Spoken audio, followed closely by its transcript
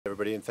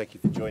everybody, and thank you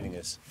for joining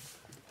us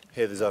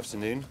here this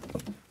afternoon.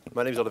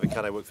 My name is Olof and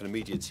Cann. I work for the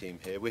media team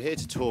here. We're here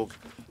to talk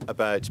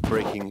about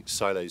breaking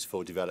silos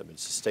for development,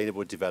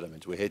 sustainable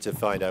development. We're here to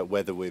find out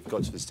whether we've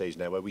got to the stage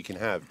now where we can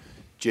have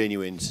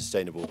genuine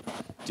sustainable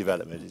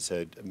development. It's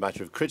a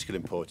matter of critical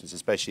importance,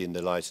 especially in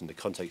the light and the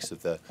context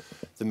of the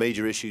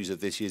major issues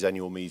of this year's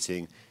annual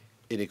meeting: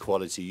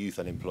 inequality, youth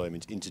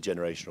unemployment,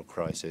 intergenerational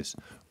crisis.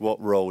 What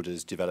role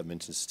does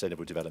development and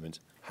sustainable development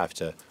have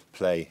to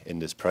play in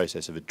this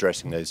process of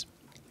addressing those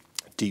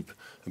deep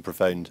and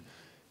profound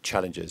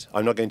challenges?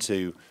 I'm not going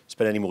to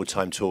spend any more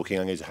time talking.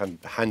 I'm going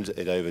to hand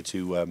it over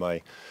to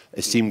my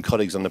esteemed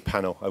colleagues on the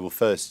panel. I will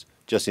first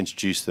just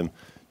introduce them.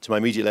 To my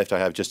immediate left, I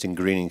have Justine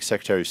Greening,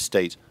 Secretary of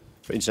State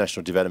for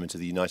International Development of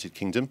the United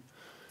Kingdom.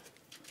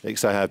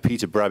 Next, I have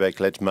Peter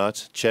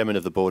Brabeck-Letmathe, Chairman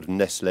of the Board of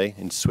Nestlé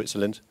in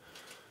Switzerland.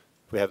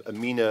 We have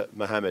Amina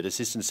Mohammed,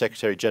 Assistant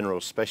Secretary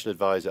General, Special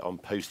Advisor on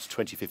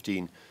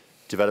Post-2015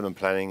 Development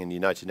Planning in the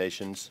United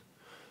Nations.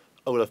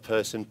 Olof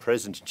Persson,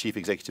 President and Chief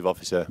Executive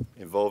Officer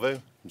in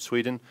Volvo in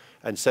Sweden.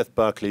 And Seth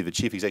Barkley, the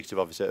Chief Executive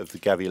Officer of the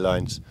Gavi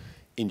Alliance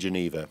in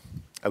Geneva.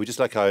 I would just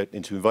like to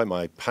invite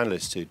my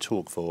panelists to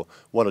talk for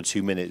 1 or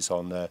 2 minutes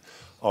on the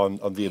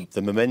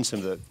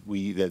momentum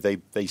that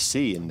they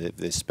see in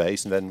this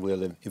space, and then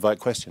we'll invite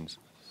questions.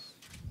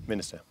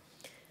 Minister.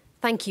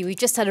 Thank you. We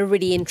just had a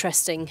really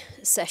interesting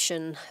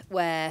session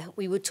where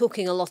we were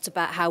talking a lot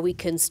about how we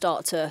can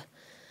start to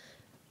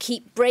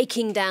keep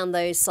breaking down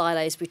those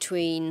silos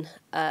between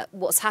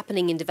what's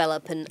happening in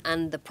development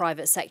and the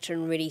private sector,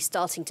 and really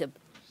starting to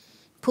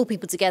pull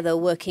people together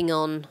working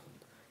on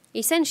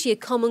essentially a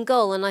common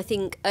goal. And I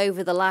think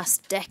over the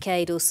last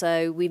decade or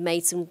so, we've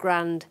made some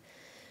grand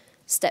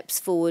steps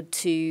forward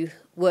to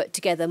work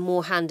together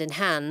more hand in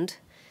hand.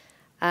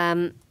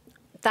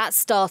 That's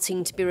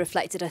starting to be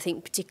reflected, I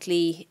think,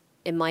 particularly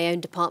in my own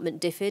department,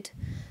 DFID.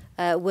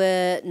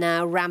 We're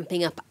now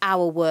ramping up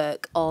our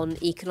work on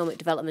economic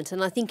development.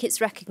 And I think it's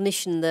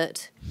recognition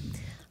that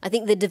I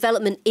think the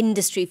development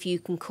industry, if you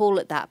can call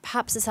it that,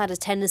 perhaps has had a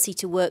tendency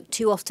to work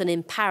too often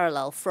in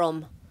parallel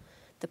from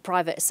the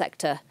private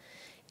sector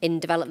in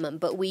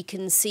development. But we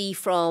can see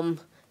from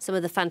some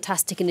of the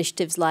fantastic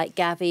initiatives like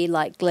Gavi,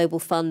 like Global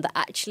Fund, that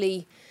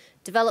actually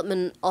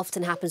development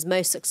often happens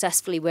most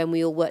successfully when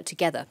we all work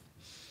together.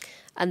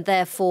 And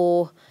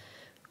therefore,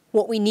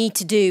 what we need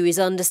to do is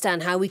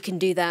understand how we can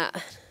do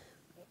that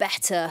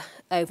better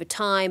over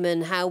time,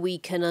 and how we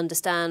can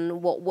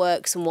understand what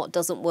works and what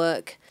doesn't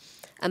work,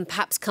 and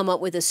perhaps come up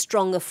with a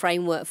stronger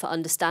framework for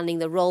understanding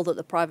the role that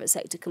the private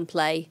sector can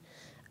play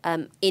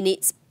in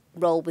its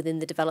role within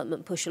the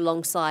development push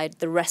alongside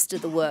the rest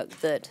of the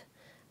work that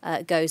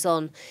goes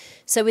on.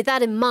 So with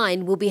that in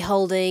mind, we'll be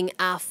holding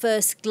our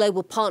first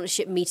global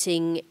partnership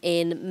meeting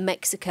in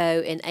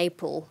Mexico in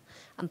April.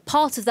 And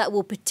part of that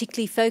will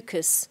particularly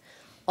focus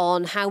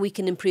on how we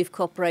can improve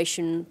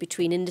cooperation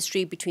between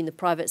industry, between the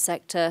private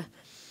sector,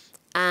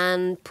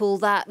 and pull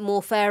that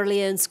more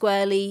fairly and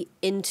squarely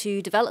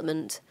into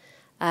development.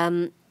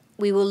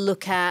 We will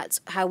look at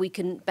how we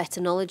can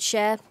better knowledge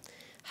share,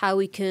 how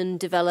we can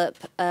develop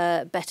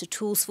better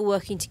tools for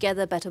working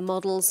together, better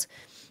models.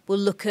 We'll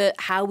look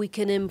at how we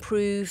can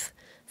improve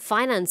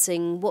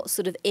financing. What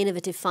sort of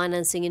innovative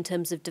financing in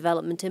terms of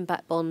development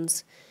impact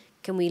bonds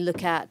can we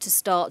look at to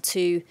start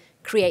to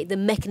create the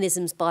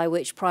mechanisms by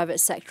which private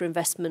sector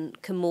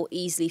investment can more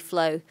easily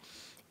flow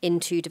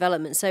into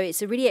development. So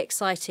it's a really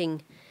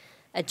exciting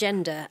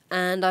agenda,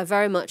 and I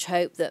very much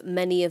hope that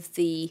many of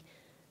the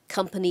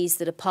companies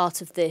that are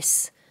part of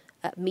this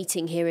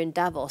meeting here in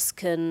Davos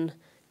can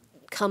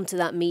come to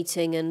that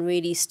meeting and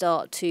really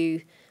start to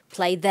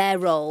play their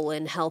role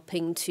in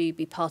helping to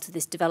be part of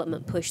this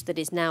development push that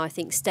is now, I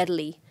think,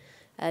 steadily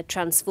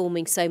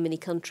transforming so many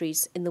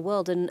countries in the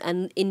world,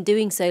 and in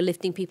doing so,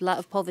 lifting people out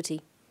of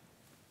poverty.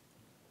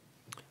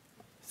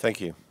 Thank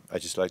you.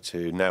 I'd just like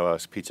to now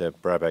ask Peter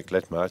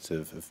Brabeck-Letmathe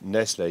of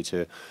Nestlé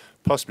to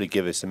possibly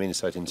give us some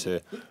insight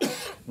into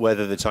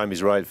whether the time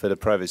is right for the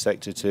private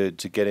sector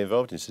to get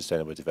involved in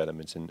sustainable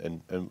development,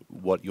 and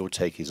what your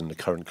take is on the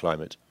current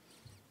climate.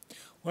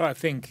 Well, I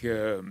think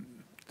the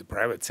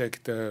private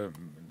sector,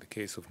 in the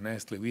case of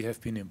Nestlé, we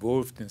have been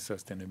involved in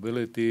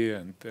sustainability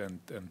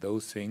and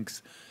those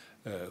things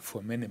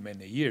for many,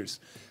 many years.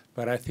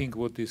 But I think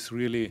what is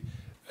really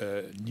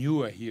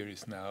newer here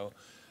is now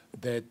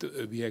that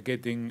we are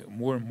getting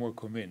more and more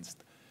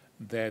convinced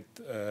that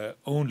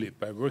only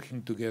by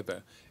working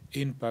together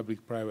in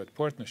public-private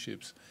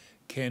partnerships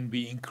can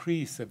we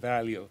increase the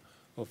value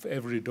of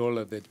every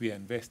dollar that we are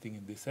investing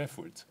in these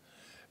efforts.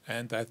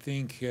 And I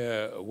think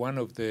one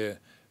of the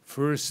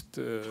first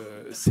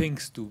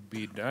things to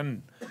be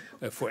done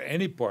for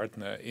any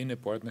partner in a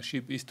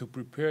partnership is to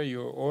prepare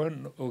your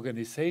own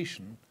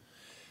organization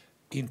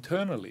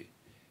internally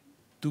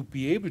to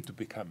be able to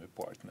become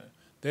a partner.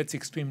 That's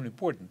extremely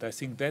important. I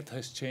think that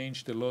has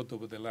changed a lot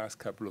over the last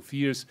couple of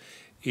years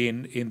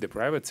in the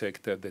private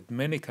sector, that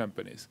many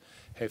companies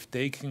have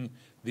taken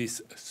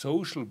this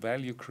social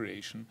value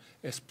creation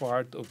as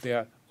part of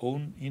their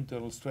own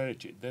internal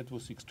strategy. That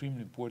was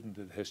extremely important.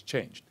 That has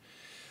changed.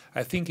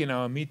 I think in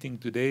our meeting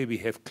today we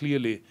have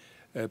clearly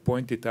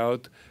pointed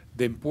out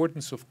the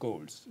importance of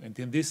goals. And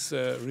in this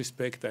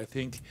respect, I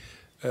think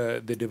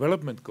the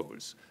development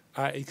goals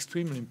are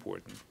extremely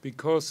important,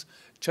 because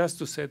just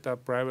to set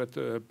up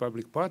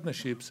private-public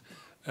partnerships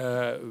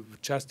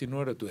just in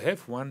order to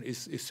have one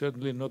is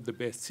certainly not the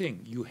best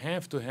thing. You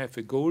have to have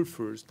a goal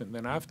first, and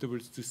then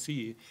afterwards to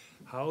see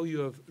how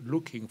you are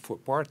looking for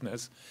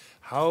partners,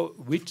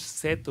 which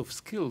set of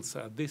skills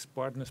are these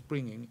partners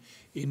bringing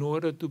in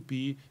order to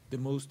be the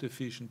most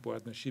efficient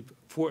partnership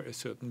for a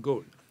certain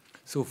goal.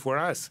 So for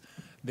us,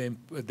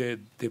 the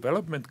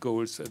development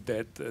goals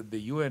that the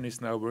UN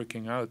is now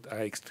working out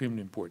are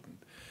extremely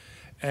important.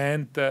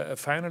 And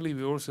finally,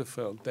 we also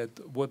felt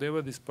that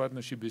whatever this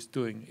partnership is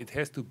doing, it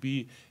has to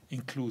be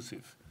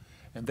inclusive.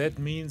 And that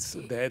means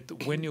that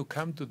when you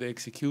come to the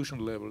execution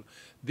level,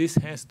 this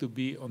has to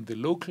be on the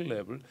local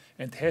level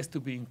and has to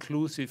be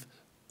inclusive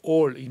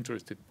all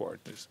interested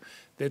partners.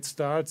 That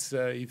starts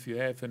if you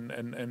have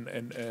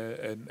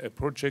a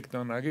project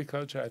on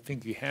agriculture. I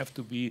think you have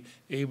to be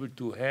able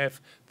to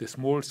have the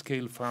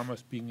small-scale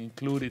farmers being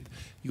included.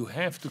 You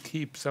have to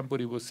keep,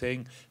 somebody was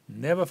saying,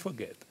 never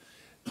forget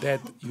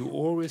that you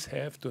always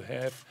have to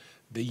have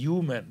the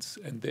humans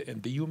and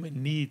the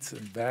human needs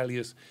and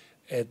values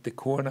at the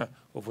corner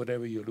of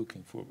whatever you're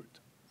looking forward.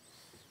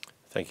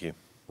 Thank you.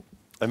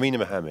 Amina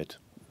Mohammed,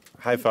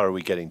 how far are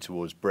we getting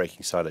towards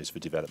breaking silos for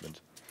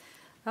development?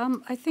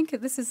 I think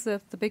this is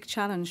the big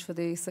challenge for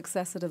the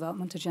successor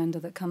development agenda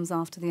that comes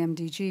after the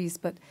MDGs,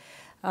 but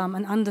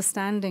an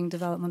understanding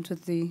development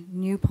with the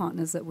new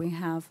partners that we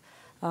have.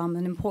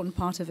 An important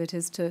part of it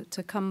is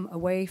to come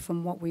away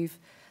from what we've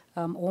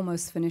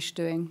almost finished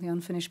doing, the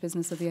unfinished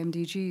business of the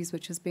MDGs,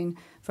 which has been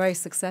very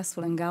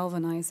successful in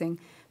galvanizing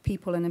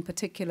people and in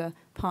particular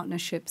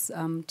partnerships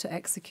to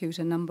execute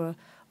a number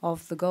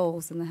of the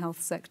goals in the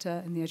health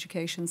sector, in the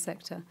education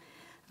sector.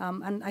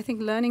 And I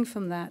think learning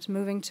from that,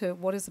 moving to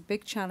what is a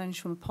big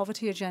challenge from a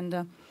poverty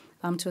agenda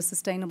to a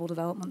sustainable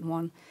development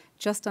one,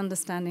 just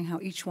understanding how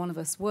each one of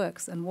us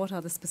works and what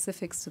are the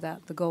specifics to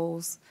that, the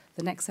goals,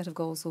 the next set of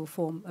goals will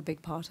form a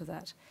big part of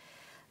that.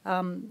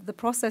 The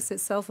process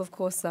itself, of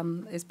course,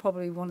 is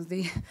probably one of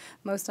the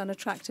most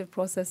unattractive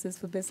processes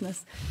for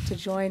business to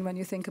join when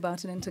you think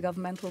about an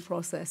intergovernmental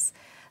process.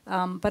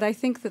 But I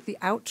think that the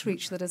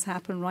outreach that has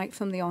happened right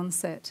from the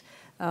onset,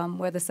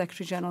 where the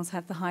Secretary-Generals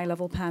had the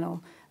high-level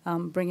panel,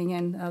 bringing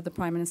in the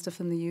Prime Minister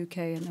from the UK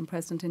and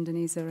President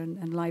Indonesia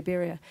and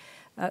Liberia,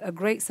 a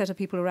great set of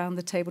people around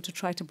the table to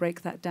try to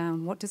break that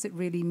down. What does it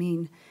really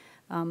mean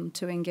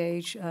to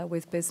engage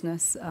with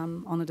business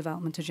on a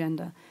development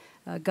agenda?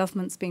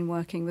 Government's been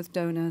working with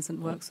donors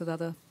and works with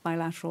other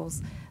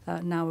bilaterals.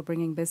 Now we're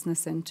bringing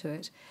business into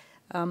it.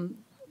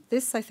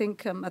 This, I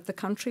think, at the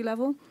country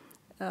level,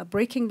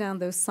 breaking down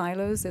those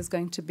silos is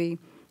going to be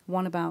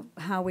one about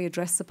how we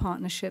address the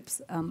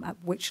partnerships, at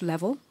which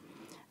level,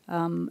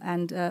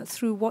 and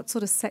through what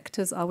sort of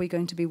sectors are we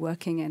going to be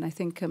working in. I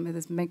think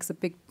this makes a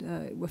big,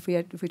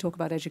 if we talk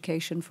about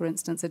education, for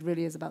instance, it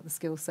really is about the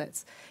skill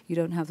sets. You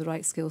don't have the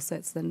right skill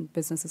sets, then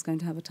business is going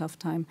to have a tough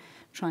time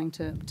trying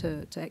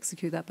to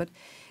execute that. But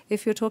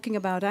if you're talking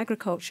about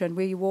agriculture and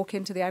where you walk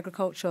into the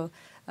agricultural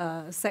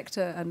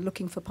sector and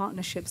looking for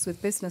partnerships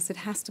with business, it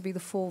has to be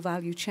the full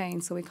value chain,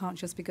 so we can't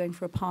just be going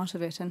for a part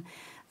of it. And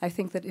I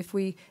think that if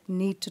we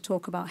need to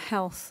talk about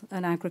health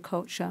and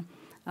agriculture,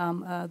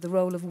 the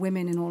role of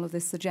women in all of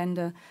this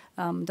agenda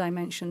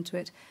dimension to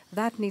it,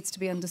 that needs to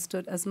be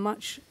understood as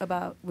much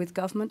about with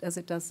government as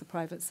it does the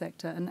private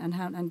sector,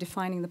 and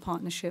defining the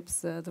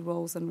partnerships, the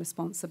roles and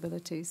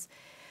responsibilities.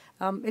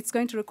 It's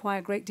going to require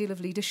a great deal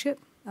of leadership.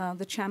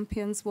 The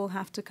champions will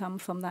have to come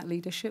from that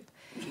leadership,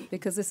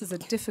 because this is a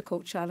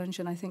difficult challenge,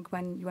 and I think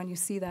when you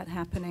see that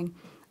happening,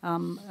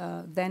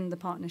 then the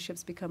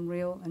partnerships become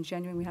real and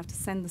genuine. We have to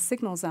send the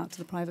signals out to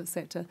the private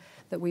sector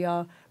that we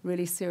are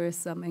really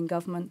serious in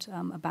government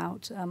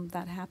about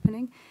that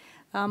happening.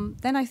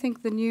 Then I think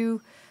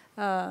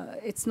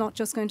it's not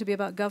just going to be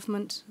about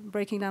government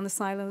breaking down the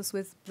silos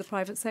with the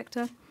private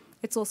sector.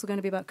 It's also going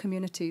to be about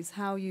communities,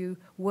 how you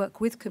work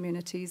with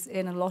communities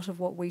in a lot of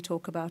what we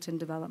talk about in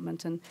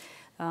development, and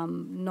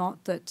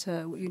not that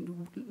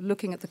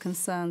looking at the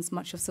concerns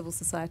much of civil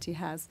society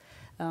has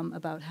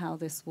about how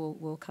this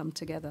will come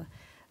together.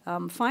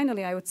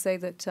 Finally, I would say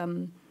that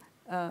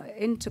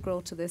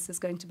integral to this is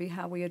going to be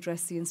how we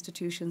address the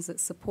institutions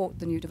that support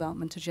the new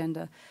development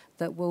agenda,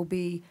 that will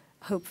be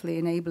hopefully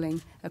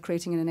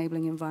creating an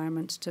enabling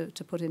environment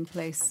to put in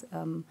place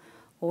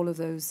all of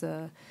those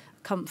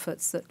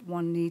comforts that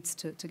one needs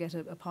to get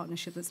a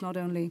partnership that's not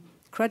only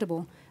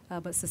credible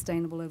but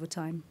sustainable over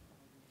time.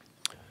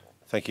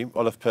 Thank you.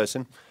 Olof,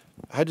 Persson,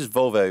 how does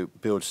Volvo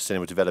build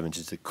sustainable development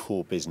into the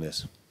core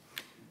business?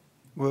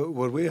 Well,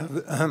 what we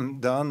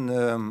have done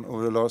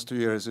over the last 2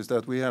 years is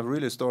that we have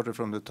really started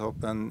from the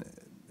top and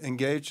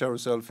engaged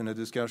ourselves in a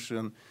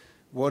discussion,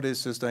 what is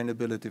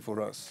sustainability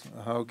for us?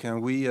 How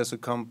can we as a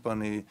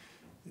company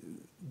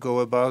go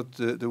about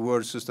the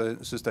word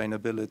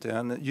sustainability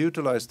and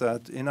utilize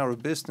that in our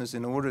business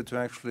in order to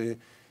actually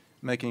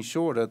making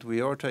sure that we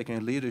are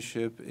taking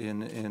leadership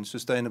in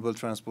sustainable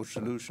transport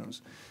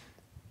solutions.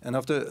 And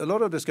after a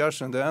lot of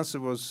discussion, the answer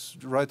was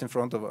right in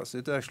front of us.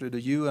 It's actually the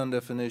UN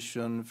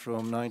definition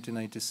from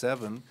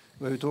 1987,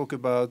 where we talk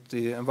about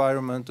the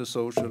environmental,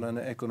 social, and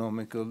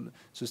economical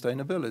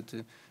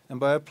sustainability. And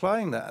by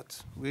applying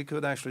that, we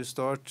could actually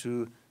start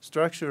to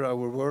structure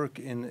our work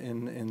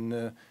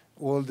in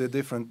all the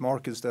different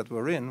markets that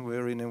we're in.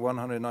 We're in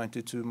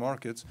 192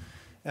 markets,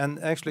 and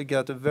actually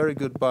get a very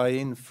good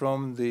buy-in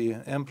from the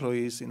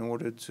employees in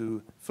order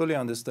to fully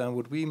understand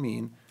what we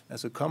mean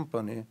as a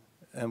company,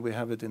 and we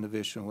have it in the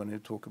vision when we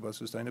talk about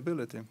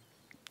sustainability.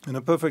 And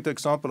a perfect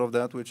example of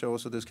that, which I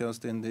also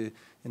discussed in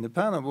the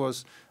panel,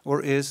 was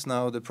or is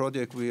now the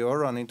project we are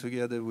running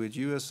together with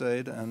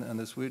USAID and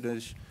the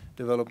Swedish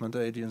development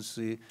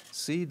agency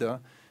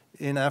SIDA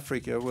in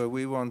Africa, where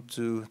we want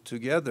to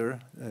together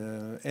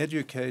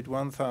educate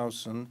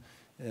 1,000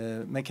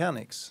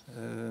 mechanics,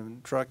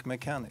 truck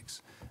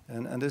mechanics.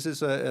 And this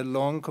is a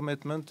long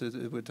commitment.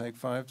 It would take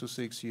 5 to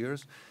 6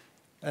 years.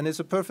 And it's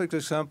a perfect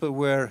example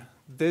where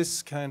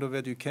this kind of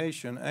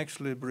education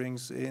actually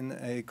brings in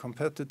a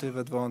competitive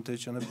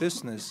advantage and a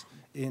business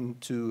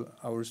into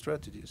our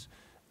strategies.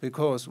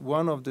 Because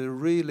one of the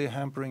really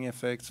hampering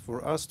effects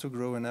for us to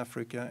grow in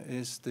Africa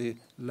is the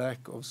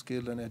lack of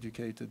skilled and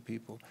educated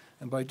people.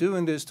 And by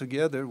doing this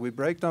together, we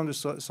break down the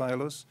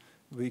silos,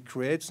 we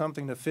create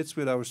something that fits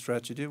with our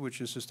strategy,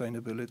 which is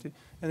sustainability,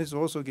 and it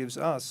also gives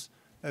us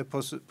a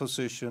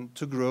position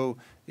to grow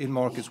in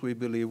markets we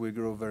believe will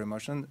grow very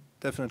much and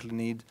definitely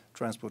need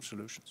transport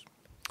solutions.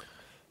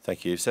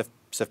 Thank you. Seth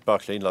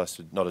Barclay, last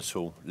but not at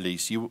all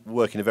least, you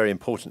work in a very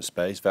important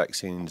space,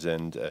 vaccines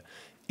and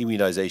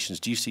immunizations.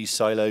 Do you see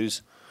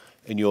silos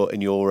in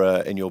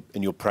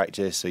your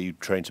practice? Are you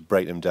trying to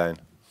break them down?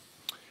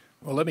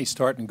 Well, let me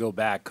start and go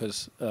back,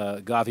 because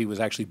Gavi was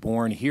actually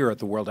born here at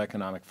the World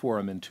Economic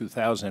Forum in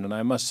 2000, and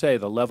I must say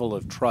the level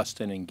of trust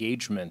and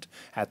engagement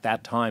at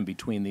that time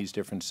between these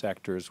different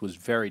sectors was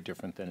very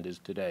different than it is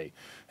today.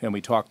 And we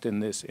talked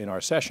in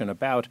our session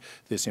about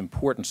this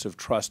importance of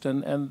trust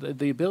and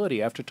the ability,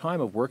 after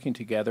time of working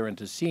together and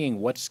to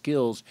seeing what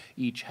skills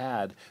each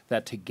had,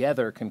 that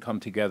together can come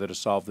together to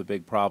solve the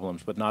big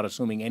problems, but not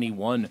assuming any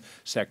one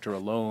sector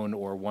alone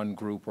or one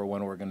group or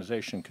one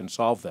organization can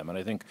solve them. And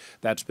I think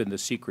that's been the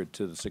secret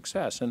to the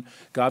success. And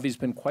Gavi's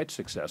been quite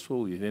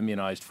successful. We've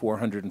immunized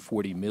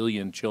 440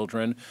 million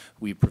children.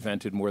 We've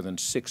prevented more than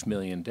 6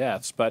 million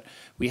deaths. But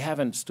we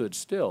haven't stood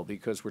still,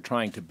 because we're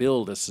trying to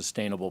build a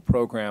sustainable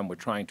program. We're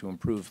trying to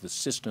improve the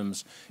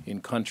systems in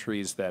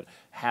countries that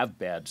have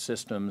bad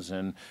systems,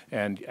 and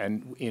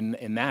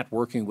in that,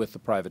 working with the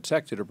private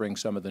sector to bring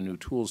some of the new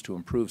tools to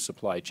improve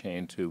supply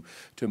chain, to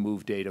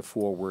move data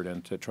forward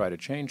and to try to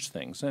change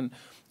things. And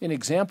an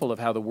example of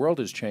how the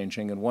world is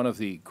changing, and one of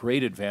the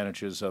great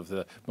advantages of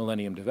the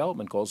Millennium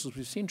Development Goals, is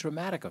we've seen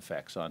dramatic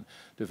effects on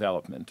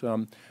development.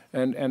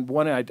 And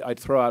one I'd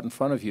throw out in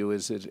front of you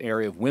is an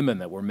area of women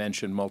that were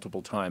mentioned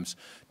multiple times.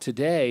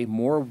 Today,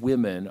 more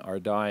women are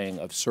dying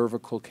of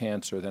cervical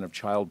cancer than of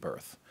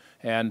childbirth.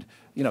 And,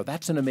 you know,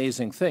 that's an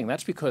amazing thing.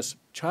 That's because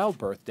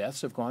childbirth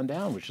deaths have gone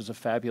down, which is a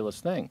fabulous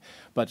thing.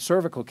 But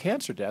cervical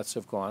cancer deaths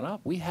have gone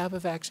up. We have a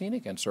vaccine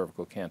against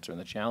cervical cancer,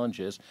 and the challenge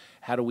is,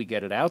 how do we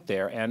get it out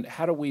there, and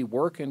how do we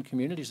work in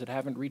communities that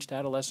haven't reached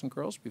adolescent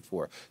girls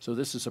before? So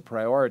this is a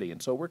priority.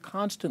 And so we're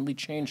constantly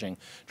changing,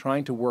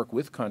 trying to work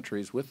with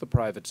countries, with the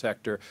private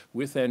sector,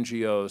 with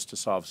NGOs to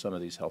solve some of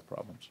these health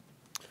problems.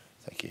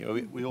 Thank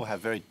you. We all have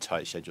very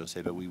tight schedules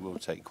here, but we will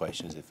take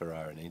questions if there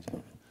are any.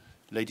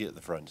 Lady at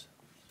the front.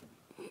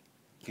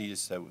 Can you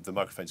just, the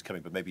microphone's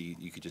coming, but maybe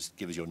you could just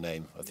give us your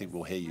name. I think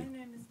we'll hear you. My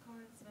name is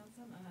Karin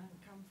Svensson, and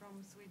I come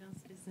from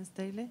Sweden's Business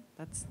Daily.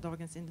 That's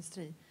Dagens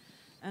Industri.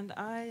 And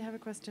I have a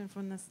question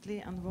for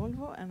Nestlé and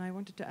Volvo, and I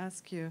wanted to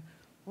ask you,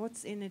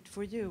 what's in it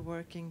for you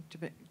working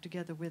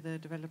together with the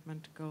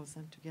development goals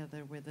and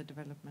together with the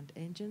development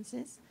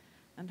agencies?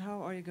 And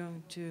how are you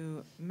going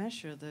to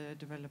measure the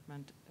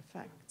development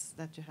effects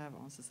that you have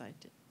on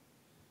society?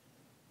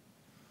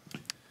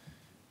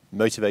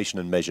 Motivation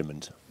and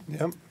measurement.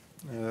 Yeah.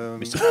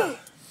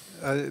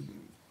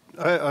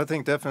 I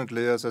think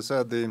definitely, as I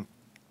said, the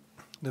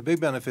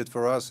big benefit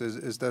for us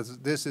is that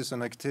this is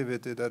an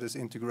activity that is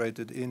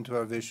integrated into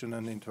our vision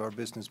and into our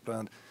business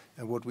plan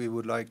and what we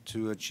would like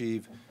to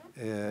achieve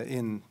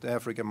in the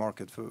Africa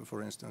market,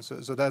 for instance.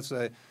 So that's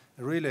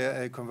really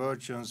a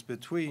convergence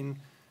between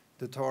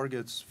the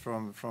targets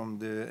from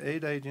the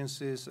aid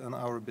agencies and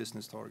our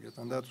business target.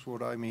 And that's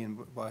what I mean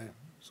by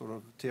sort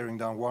of tearing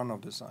down one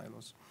of the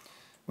silos.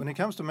 When it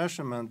comes to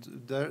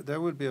measurement, there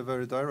will be a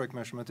very direct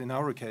measurement in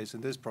our case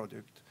in this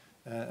project.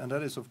 And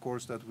that is, of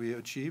course, that we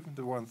achieve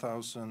the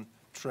 1,000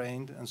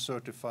 trained and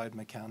certified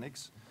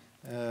mechanics.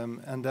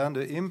 And then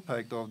the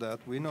impact of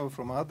that, we know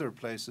from other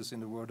places in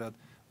the world that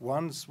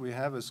once we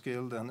have a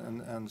skilled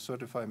and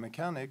certified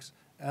mechanics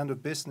and a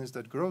business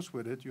that grows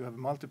with it, you have a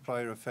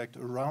multiplier effect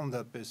around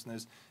that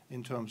business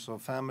in terms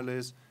of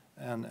families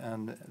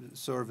and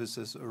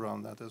services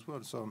around that as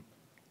well. So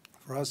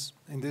for us,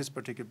 in this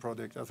particular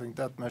project, I think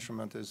that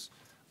measurement is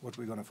what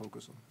we're going to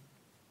focus on.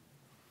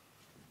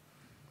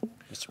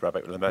 Mr.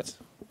 Brabeck-Letmathe.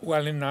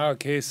 Well, in our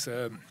case,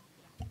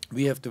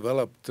 we have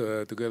developed,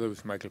 together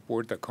with Michael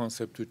Port, a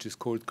concept which is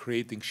called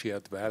creating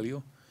shared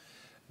value,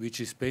 which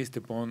is based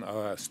upon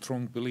our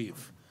strong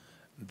belief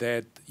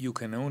that you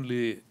can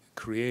only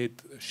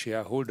create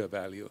shareholder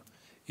value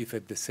if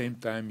at the same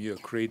time you're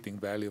creating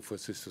value for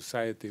the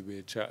society,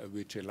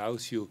 which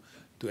allows you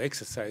to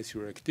exercise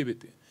your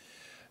activity.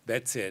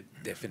 That's a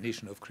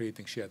definition of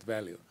creating shared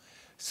value.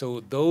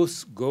 So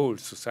those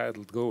goals,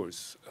 societal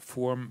goals,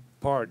 form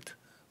part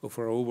of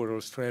our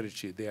overall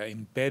strategy. They are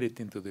embedded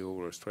into the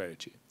overall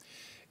strategy.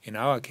 In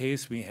our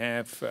case, we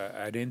have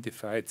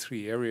identified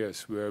 3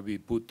 areas where we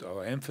put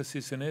our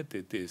emphasis in it.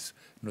 It is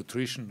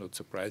nutrition, not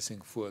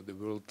surprising for the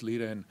world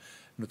leader in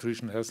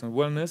nutrition, health and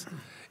wellness.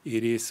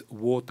 It is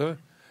water,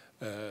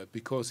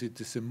 because it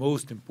is the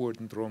most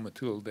important raw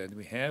material that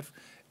we have,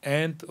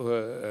 and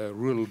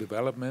rural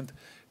development,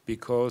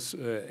 because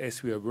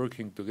as we are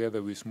working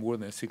together with more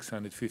than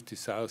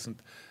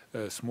 650,000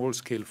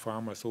 small-scale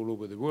farmers all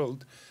over the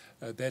world,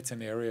 that's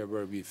an area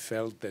where we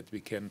felt that we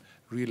can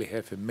really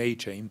have a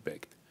major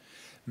impact.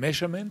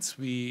 Measurements,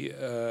 we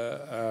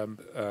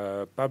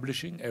are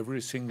publishing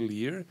every single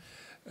year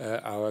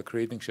our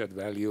Creating Shared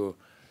Value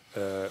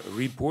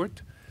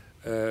report,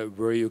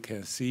 where you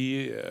can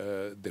see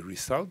the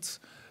results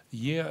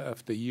year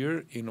after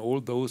year in all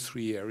those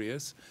 3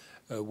 areas,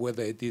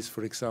 whether it is,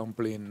 for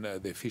example, in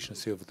the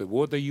efficiency of the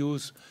water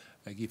use.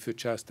 I give you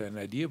just an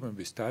idea. When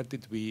we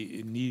started,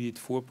 we needed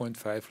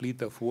 4.5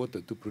 liters of water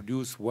to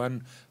produce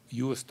 $1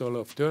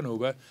 of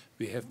turnover.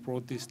 We have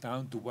brought this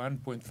down to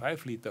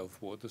 1.5 liters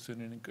of water, so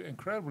an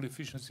incredible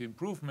efficiency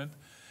improvement.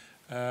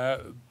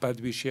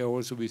 But we share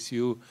also with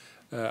you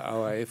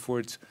our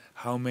efforts,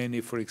 how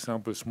many, for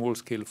example,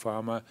 small-scale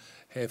farmers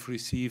have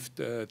received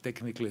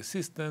technical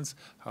assistance,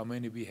 how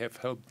many we have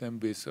helped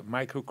them with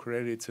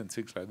microcredits and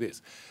things like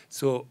this.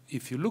 So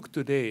if you look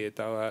today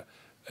at our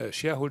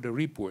shareholder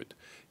report,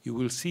 you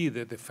will see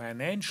that the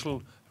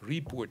financial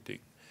reporting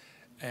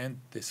and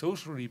the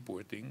social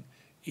reporting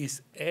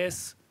is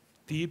as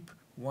deep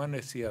one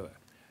as the other.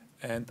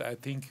 And I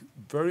think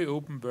very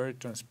open, very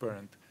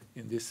transparent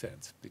in this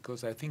sense,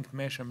 because I think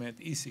measurement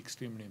is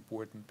extremely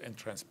important and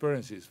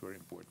transparency is very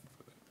important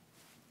for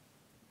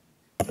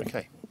that.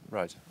 Okay,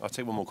 right. I'll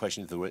take one more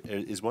question if there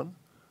is one.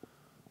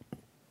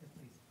 Yes,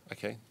 please.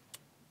 Okay.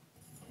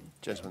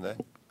 Gentleman there.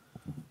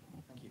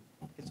 Thank you.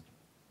 It's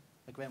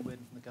Graham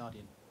Worden from The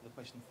Guardian with a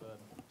question for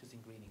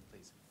Justine Greening,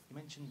 please. You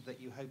mentioned that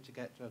you hope to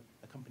get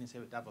companies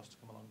here at Davos to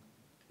come along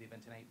to the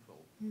event in April.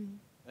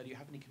 Do you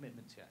have any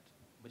commitments yet?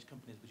 Which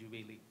companies would you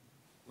really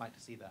like to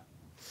see there?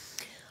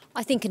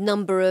 I think a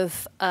number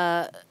of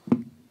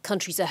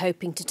countries are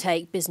hoping to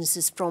take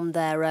businesses from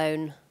their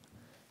own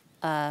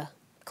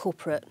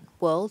corporate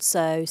world.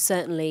 So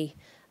certainly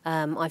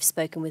I've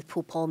spoken with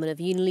Paul Polman of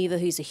Unilever,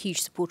 who's a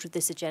huge supporter of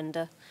this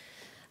agenda.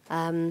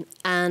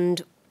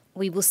 And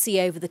we will see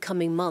over the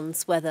coming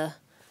months whether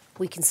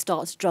we can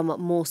start to drum up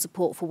more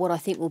support for what I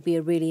think will be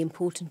a really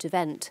important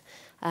event.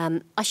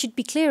 I should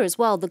be clear as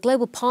well, the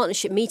Global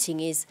Partnership meeting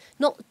is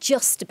not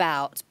just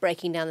about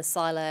breaking down the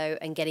silo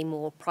and getting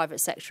more private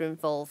sector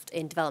involved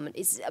in development.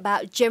 It's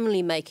about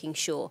generally making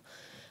sure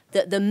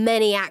that the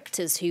many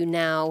actors who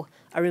now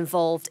are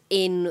involved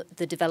in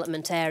the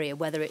development area,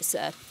 whether it's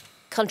a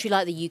country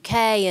like the UK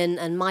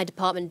and my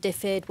department,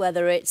 DFID,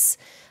 whether it's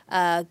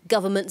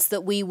governments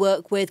that we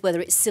work with,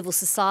 whether it's civil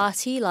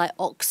society like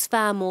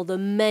Oxfam or the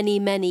many,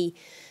 many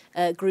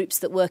groups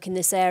that work in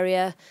this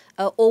area,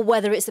 or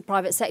whether it's the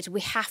private sector,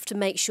 we have to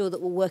make sure that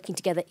we're working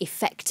together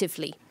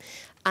effectively.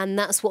 And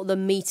that's what the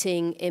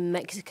meeting in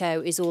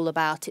Mexico is all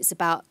about. It's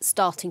about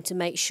starting to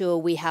make sure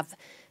we have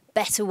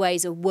better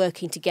ways of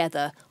working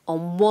together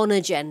on one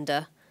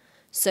agenda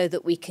so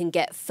that we can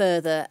get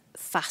further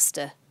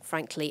faster,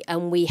 frankly.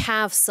 And we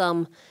have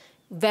some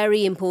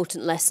very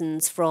important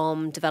lessons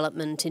from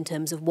development in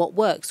terms of what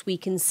works. We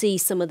can see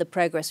some of the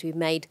progress we've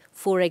made,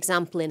 for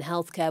example, in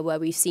healthcare, where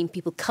we've seen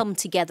people come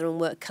together and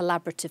work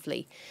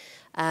collaboratively.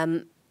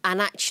 And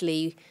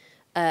actually,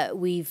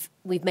 we've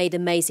made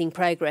amazing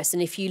progress.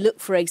 And if you look,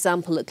 for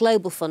example, at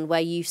Global Fund, where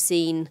you've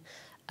seen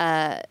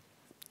the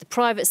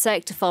private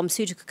sector,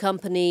 pharmaceutical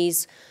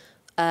companies,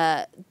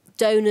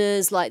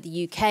 donors like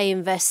the UK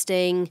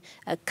investing,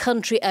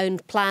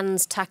 country-owned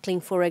plans tackling,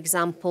 for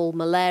example,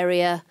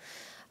 malaria,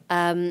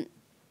 and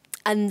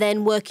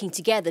then working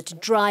together to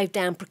drive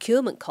down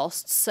procurement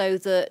costs so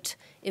that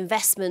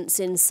investments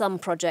in some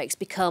projects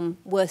become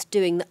worth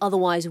doing that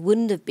otherwise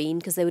wouldn't have been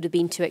because they would have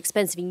been too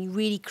expensive. And you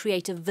really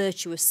create a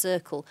virtuous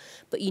circle,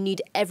 but you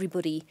need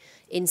everybody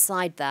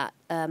inside that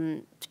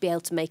to be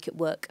able to make it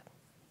work.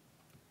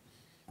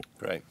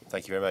 Great,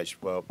 thank you very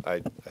much. Well, I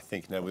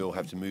think now we all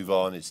have to move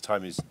on.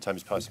 Time is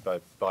passing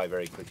by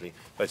very quickly.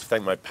 I'd like to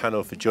thank my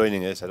panel for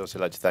joining us. I'd also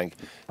like to thank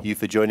you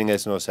for joining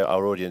us and also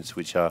our audience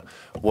which are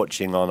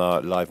watching on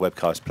our live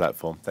webcast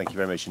platform. Thank you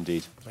very much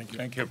indeed. Thank you.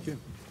 Thank you.